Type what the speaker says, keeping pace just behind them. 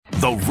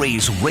The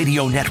Rays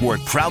Radio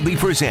Network proudly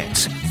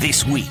presents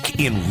This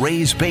Week in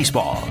Rays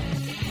Baseball.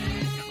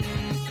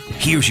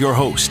 Here's your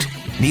host,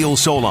 Neil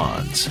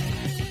Solondz.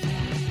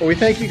 Well, we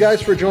thank you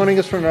guys for joining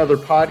us for another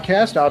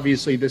podcast.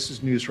 Obviously, this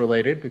is news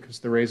related because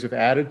the Rays have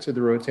added to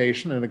the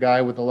rotation and a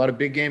guy with a lot of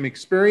big game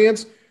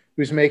experience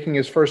who's making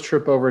his first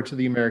trip over to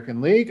the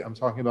American League. I'm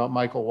talking about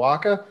Michael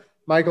Wacha.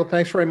 Michael,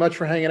 thanks very much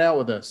for hanging out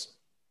with us.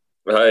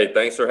 Hey,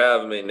 thanks for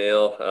having me,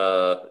 Neil.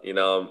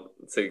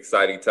 It's an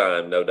exciting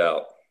time, no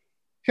doubt.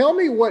 Tell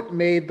me what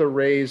made the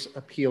Rays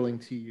appealing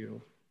to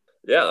you.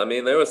 Yeah, I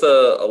mean, there was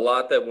a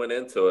lot that went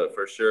into it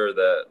for sure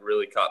that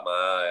really caught my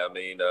eye. I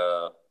mean,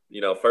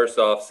 first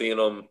off, seeing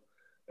them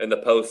in the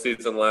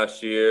postseason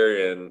last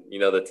year and,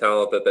 the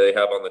talent that they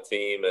have on the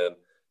team and,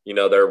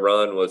 their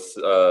run was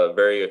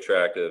very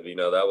attractive.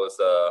 That was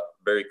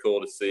very cool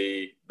to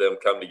see them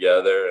come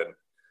together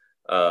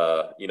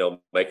and,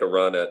 make a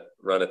run at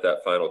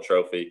that final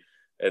trophy.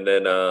 And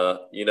then,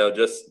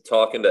 just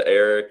talking to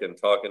Eric and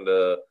talking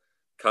to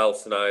Kyle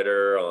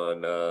Snyder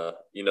on,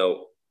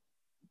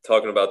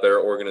 talking about their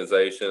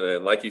organization.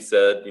 And like you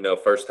said,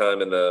 first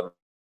time in the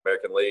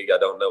American League, I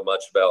don't know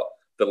much about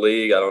the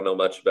league. I don't know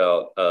much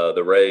about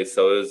the Rays.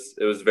 So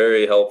it was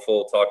very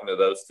helpful talking to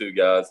those two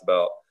guys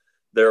about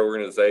their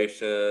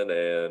organization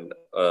and,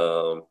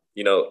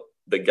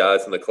 the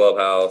guys in the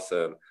clubhouse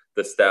and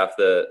the staff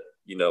that,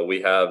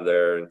 we have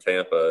there in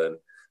Tampa. And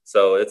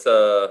so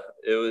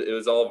it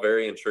was all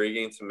very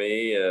intriguing to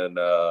me and,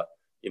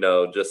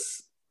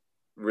 just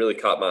really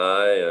caught my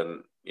eye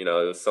and, it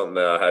was something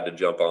that I had to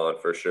jump on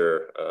for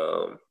sure.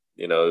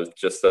 It was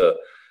just to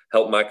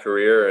help my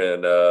career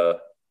and,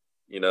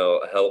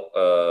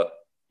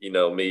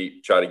 help,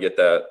 me try to get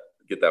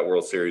that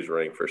World Series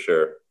ring for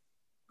sure.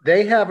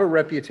 They have a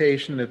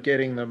reputation of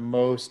getting the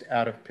most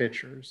out of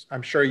pitchers.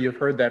 I'm sure you've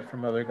heard that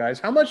from other guys.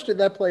 How much did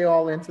that play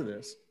all into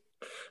this?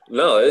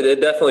 No,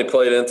 it definitely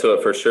played into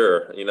it for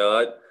sure.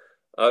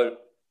 I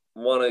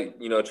want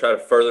to, try to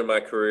further my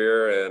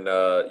career and,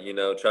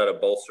 try to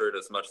bolster it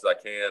as much as I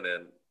can.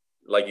 And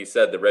like you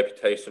said, the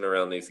reputation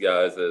around these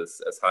guys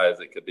is as high as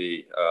it could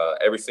be.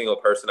 Every single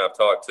person I've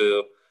talked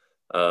to,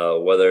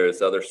 whether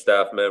it's other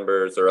staff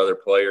members or other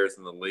players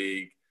in the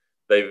league,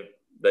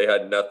 they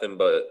had nothing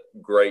but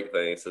great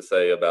things to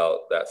say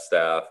about that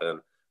staff and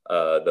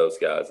those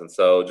guys. And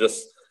so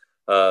just,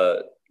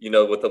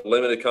 with the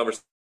limited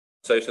conversations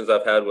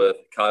I've had with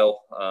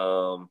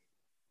Kyle,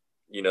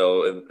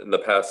 in the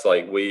past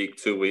week,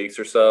 2 weeks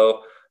or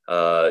so,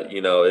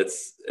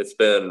 it's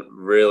been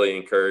really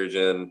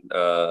encouraging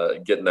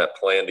getting that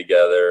plan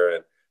together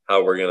and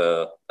how we're going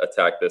to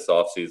attack this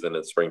offseason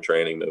and spring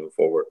training moving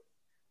forward.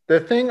 The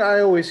thing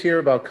I always hear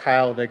about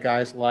Kyle that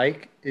guys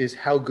like is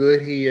how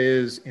good he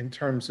is in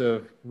terms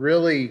of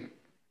really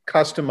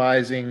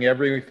customizing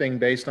everything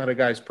based on a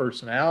guy's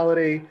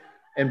personality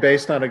and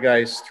based on a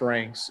guy's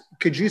strengths.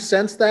 Could you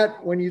sense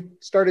that when you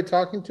started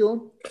talking to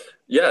him?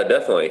 Yeah,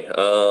 definitely.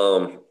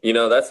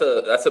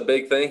 That's a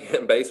big thing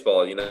in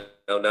baseball.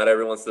 Not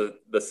everyone's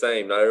the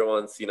same. Not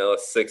everyone's, a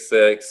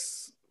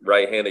 6'6",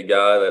 right-handed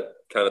guy that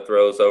kind of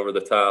throws over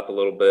the top a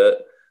little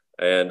bit.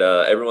 And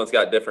everyone's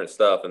got different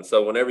stuff. And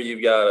so whenever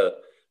you've got a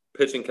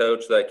pitching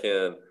coach that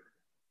can,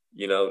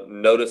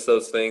 notice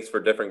those things for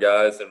different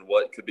guys and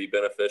what could be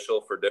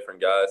beneficial for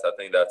different guys, I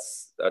think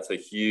that's a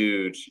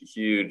huge,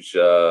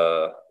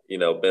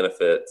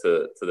 benefit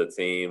to the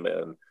team.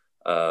 And,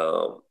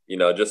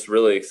 just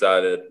really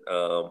excited.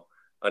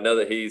 I know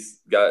that he's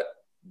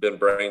been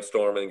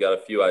brainstorming, got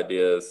a few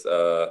ideas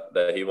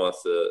that he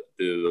wants to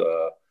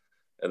do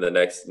in the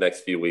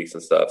next few weeks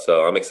and stuff.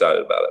 So I'm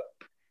excited about it.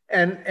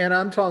 And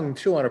I'm talking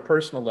too on a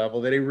personal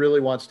level that he really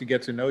wants to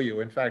get to know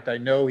you. In fact, I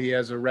know he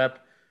has a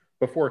rep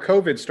before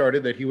COVID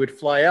started that he would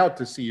fly out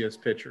to see his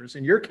pitchers.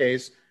 In your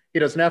case, he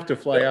doesn't have to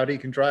fly out. He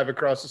can drive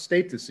across the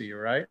state to see you,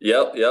 right?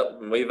 Yep.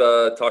 We've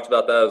talked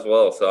about that as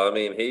well. So, I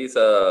mean, he's,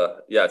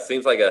 it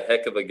seems like a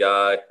heck of a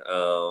guy.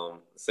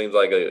 Seems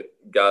like a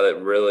guy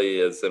that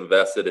really has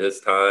invested his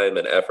time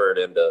and effort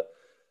into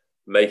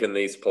making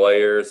these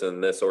players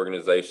and this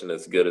organization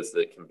as good as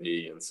it can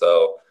be. And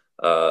so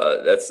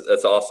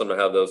that's awesome to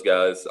have those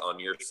guys on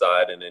your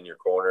side and in your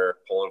corner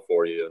pulling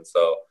for you. And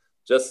so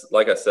just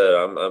like I said,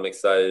 I'm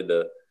excited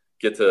to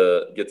get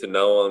to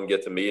know him,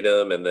 get to meet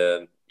him, and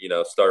then,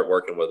 start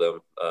working with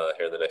him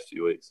here in the next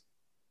few weeks.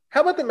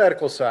 How about the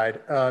medical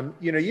side?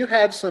 You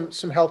had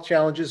some health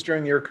challenges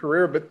during your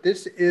career, but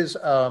this is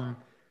a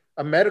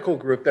medical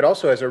group that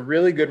also has a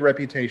really good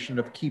reputation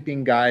of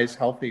keeping guys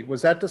healthy.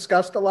 Was that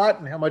discussed a lot,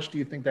 and how much do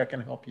you think that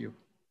can help you?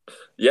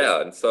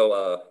 Yeah, and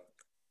so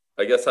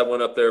I guess I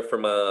went up there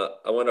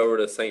I went over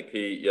to St.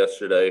 Pete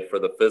yesterday for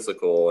the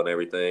physical and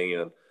everything,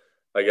 and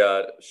I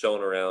got shown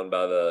around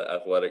by the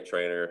athletic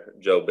trainer,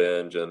 Joe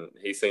Benge, and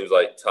he seems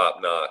like top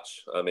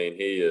notch. I mean,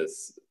 he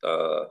is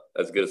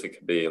as good as he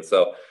could be. And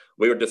so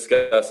we were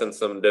discussing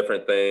some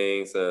different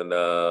things and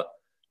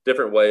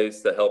different ways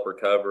to help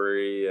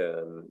recovery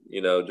and,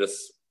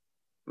 just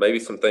maybe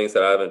some things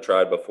that I haven't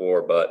tried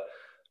before. But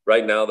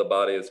right now the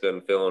body has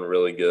been feeling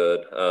really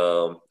good.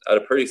 I had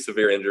a pretty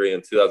severe injury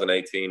in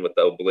 2018 with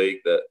the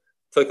oblique that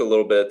took a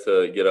little bit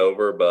to get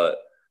over, but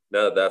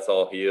now that that's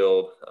all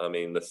healed, I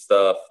mean,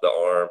 the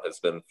arm has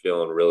been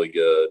feeling really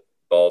good.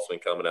 Ball's been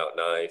coming out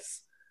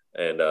nice.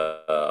 And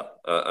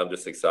I'm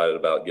just excited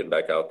about getting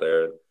back out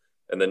there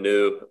and the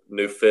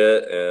new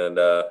fit and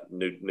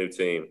new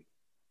team.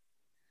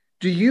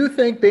 Do you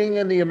think being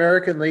in the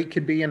American League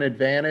could be an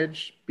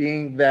advantage,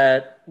 being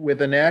that with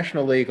the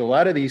National League, a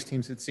lot of these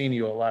teams had seen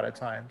you a lot of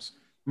times?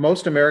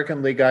 Most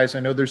American League guys, I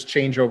know there's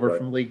changeover Right.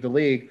 from league to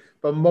league,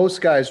 but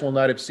most guys will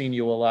not have seen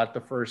you a lot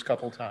the first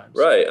couple times.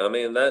 Right. I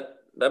mean, that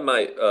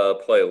might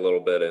play a little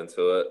bit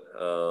into it.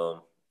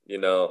 You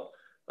know,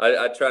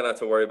 I try not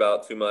to worry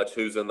about too much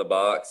who's in the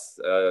box.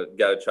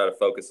 Got to try to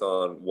focus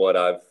on what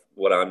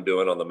I'm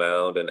doing on the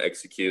mound and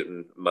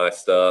executing my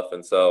stuff.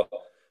 And so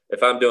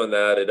if I'm doing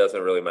that, it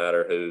doesn't really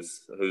matter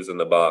who's in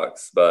the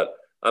box. But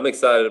I'm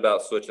excited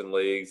about switching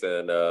leagues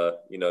and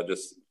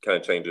just kind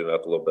of changing it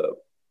up a little bit.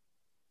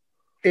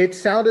 It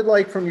sounded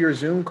like from your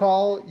Zoom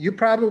call, you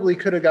probably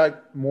could have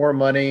got more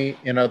money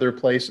in other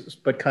places,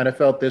 but kind of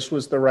felt this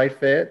was the right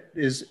fit.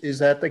 Is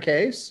that the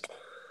case?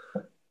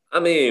 I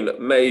mean,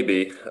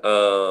 maybe.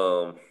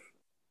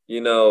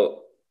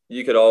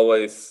 You could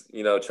always,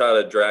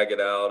 try to drag it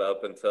out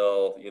up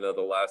until,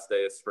 the last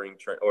day of spring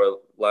or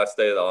last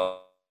day of the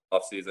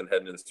off season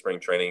heading into spring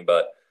training.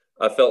 But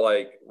I felt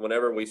like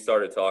whenever we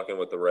started talking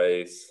with the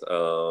Rays,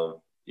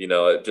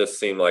 it just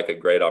seemed like a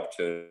great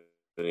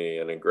opportunity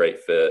and a great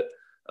fit.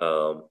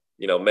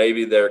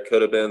 Maybe there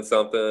could have been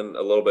something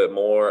a little bit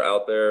more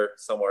out there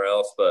somewhere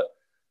else, but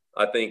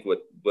I think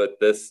with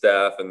this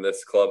staff and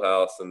this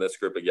clubhouse and this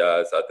group of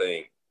guys, I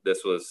think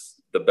this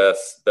was the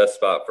best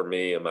spot for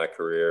me in my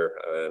career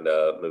and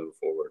moving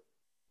forward.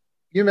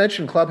 You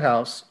mentioned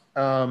clubhouse.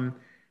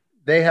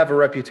 They have a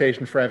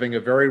reputation for having a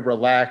very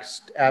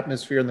relaxed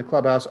atmosphere in the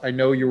clubhouse. I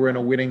know you were in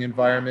a winning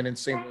environment in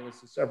St. Louis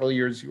the several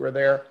years you were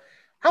there.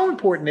 How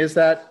important is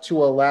that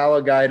to allow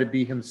a guy to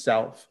be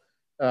himself,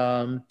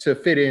 to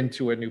fit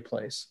into a new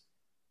place?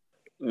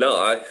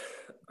 No,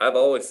 I've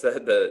always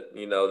said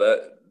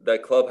that,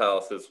 that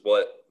clubhouse is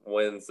what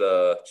wins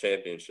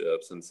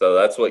championships. And so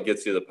that's what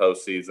gets you the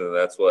postseason.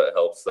 That's what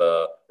helps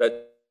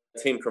that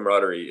team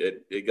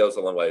camaraderie. It goes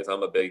a long ways.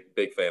 I'm a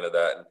big fan of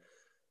that. And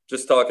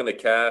just talking to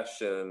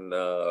Cash and,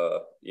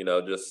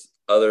 just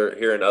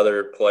hearing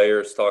other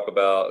players talk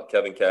about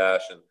Kevin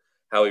Cash and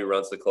how he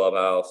runs the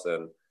clubhouse.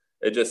 And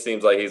it just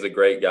seems like he's a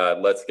great guy.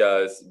 Lets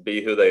guys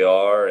be who they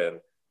are. And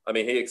I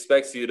mean, he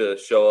expects you to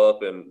show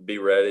up and be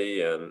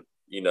ready and,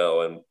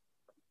 and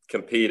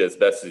compete as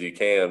best as you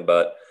can.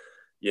 But,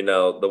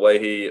 the way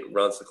he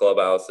runs the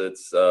clubhouse,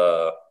 it's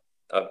I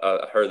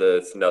heard that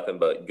it's nothing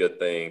but good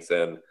things.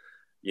 And,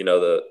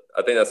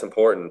 I think that's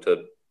important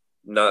to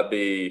not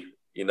be,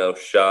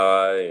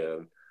 shy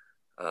and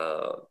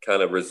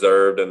kind of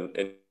reserved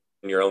in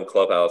your own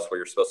clubhouse where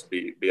you're supposed to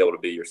be able to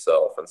be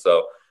yourself. And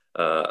so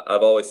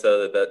I've always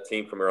said that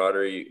team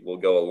camaraderie will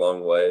go a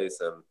long ways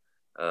and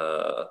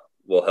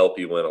will help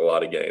you win a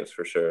lot of games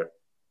for sure.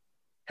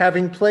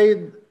 Having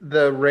played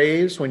the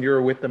Rays when you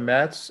were with the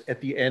Mets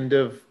at the end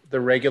of the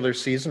regular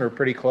season or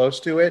pretty close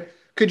to it,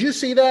 could you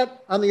see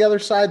that on the other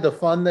side, the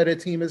fun that a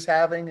team is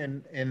having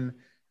and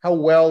how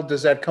well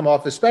does that come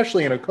off,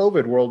 especially in a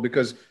COVID world,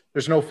 because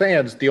there's no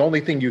fans. The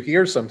only thing you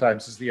hear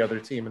sometimes is the other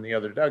team in the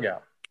other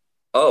dugout.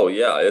 Oh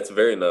yeah, it's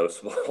very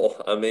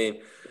noticeable. I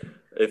mean,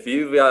 if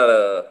you've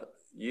got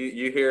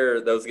you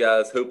hear those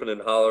guys hooping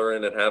and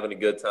hollering and having a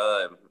good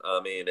time.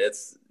 I mean,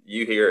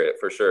 you hear it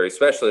for sure,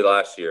 especially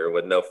last year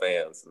with no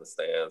fans in the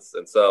stands.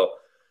 And so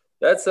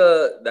that's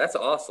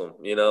awesome.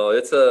 It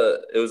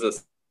was a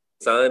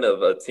sign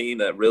of a team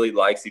that really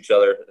likes each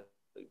other,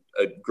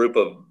 a group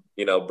of,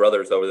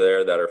 brothers over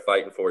there that are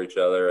fighting for each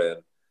other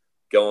and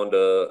going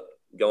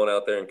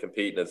out there and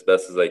competing as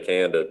best as they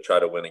can to try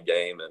to win a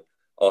game and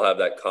all have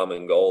that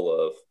common goal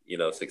of,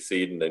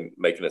 succeeding and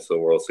making it to the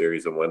World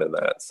Series and winning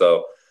that.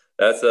 So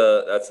that's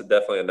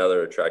definitely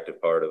another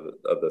attractive part of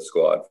the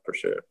squad for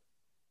sure.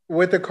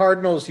 With the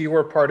Cardinals, you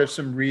were part of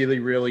some really,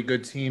 really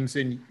good teams,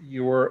 and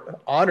you were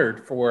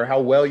honored for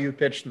how well you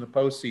pitched in the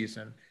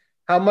postseason.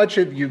 How much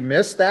have you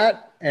missed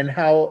that, and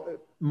how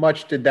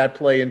much did that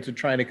play into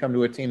trying to come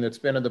to a team that's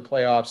been in the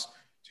playoffs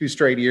 2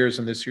 straight years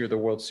and this year the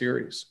World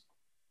Series?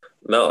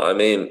 No, I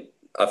mean,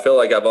 I feel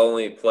like I've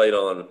only played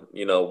on,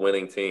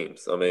 winning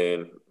teams. I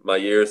mean, my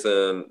years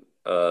in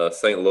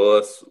St.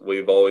 Louis,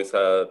 we've always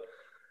had,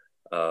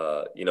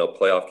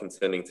 playoff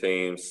contending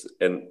teams.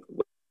 And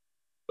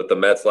with the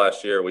Mets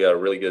last year, we had a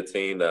really good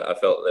team that I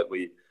felt that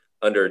we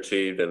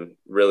underachieved and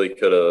really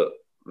could have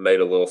made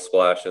a little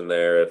splash in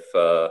there if,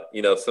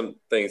 some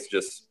things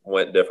just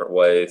went different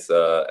ways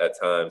at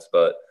times.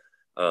 But,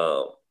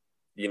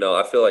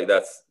 I feel like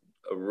that's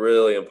a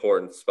really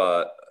important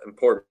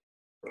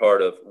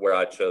part of where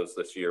I chose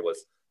this year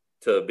was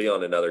to be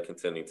on another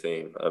contending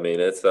team. I mean,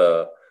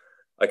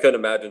 I couldn't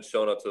imagine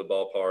showing up to the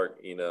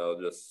ballpark,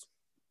 just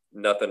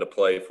nothing to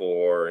play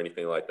for or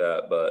anything like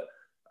that. But,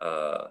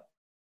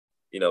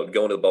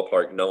 going to the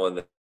ballpark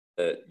knowing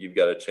that you've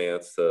got a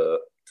chance to,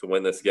 to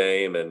win this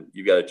game and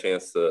you got a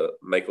chance to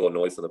make a little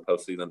noise in the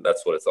postseason,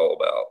 that's what it's all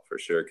about for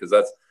sure. Because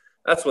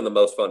that's when the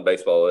most fun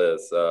baseball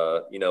is.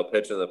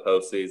 Pitching in the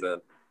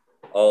postseason,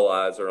 all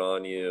eyes are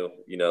on you.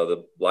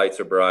 The lights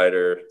are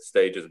brighter,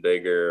 stage is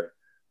bigger.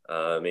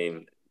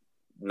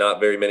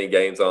 Not very many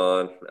games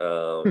on.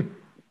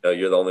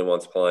 You're the only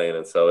ones playing,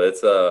 and so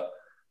it's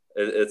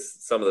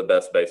some of the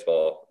best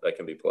baseball that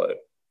can be played.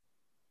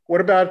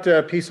 What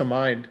about peace of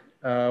mind?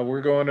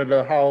 We're going into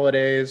the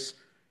holidays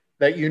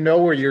that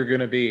where you're going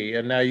to be,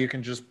 and now you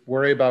can just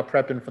worry about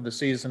prepping for the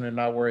season and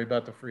not worry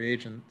about the free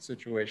agent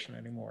situation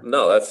anymore.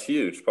 No, that's a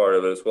huge part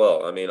of it as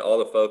well. All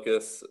the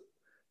focus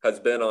has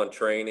been on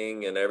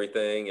training and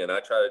everything, and I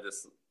try to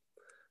just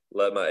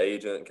let my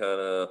agent kind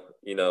of,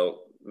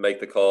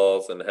 make the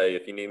calls and, hey,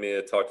 if you need me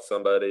to talk to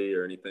somebody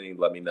or anything,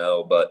 let me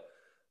know. But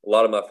a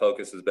lot of my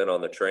focus has been on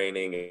the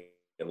training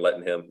and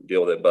letting him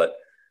deal with it. But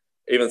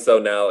even so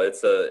now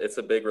it's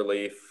a big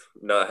relief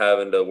not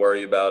having to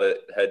worry about it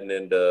heading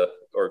into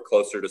or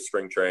closer to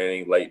spring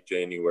training, late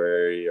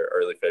January or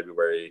early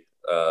February,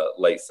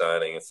 late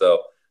signing. And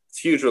so it's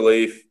huge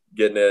relief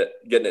getting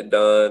it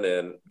done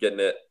and getting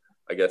it,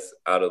 I guess,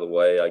 out of the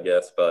way, I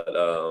guess. But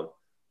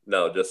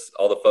no, just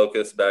all the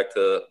focus back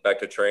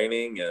to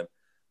training and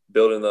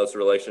building those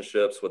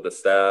relationships with the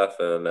staff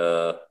and,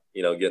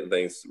 getting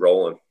things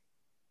rolling.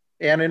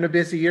 And in a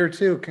busy year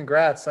too.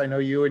 Congrats. I know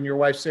you and your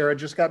wife, Sarah,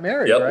 just got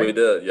married, Yep, right? we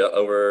did. Yeah,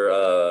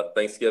 over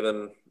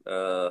Thanksgiving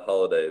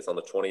holidays on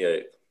the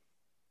 28th.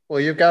 Well,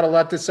 you've got a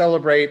lot to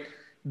celebrate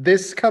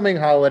this coming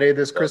holiday,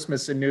 this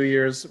Christmas and New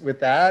Year's with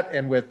that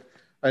and with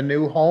a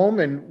new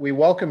home. And we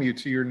welcome you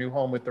to your new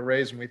home with the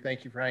Rays, and we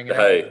thank you for hanging out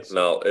with us.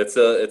 No, it's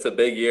a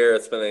big year.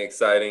 It's been an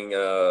exciting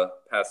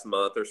past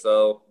month or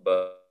so,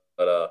 but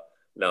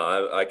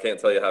no, I can't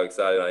tell you how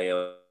excited I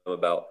am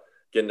about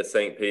getting to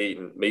St. Pete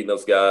and meeting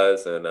those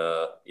guys and,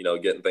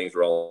 getting things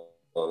rolling,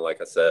 like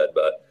I said.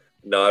 But,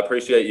 no, I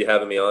appreciate you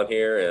having me on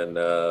here and,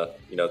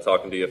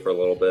 talking to you for a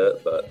little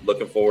bit. But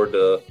looking forward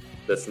to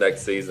this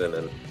next season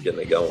and getting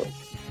it going.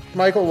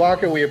 Michael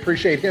Walker, we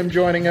appreciate him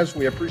joining us.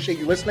 We appreciate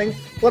you listening.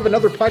 We'll have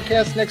another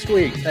podcast next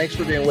week. Thanks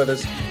for being with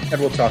us,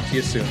 and we'll talk to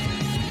you soon.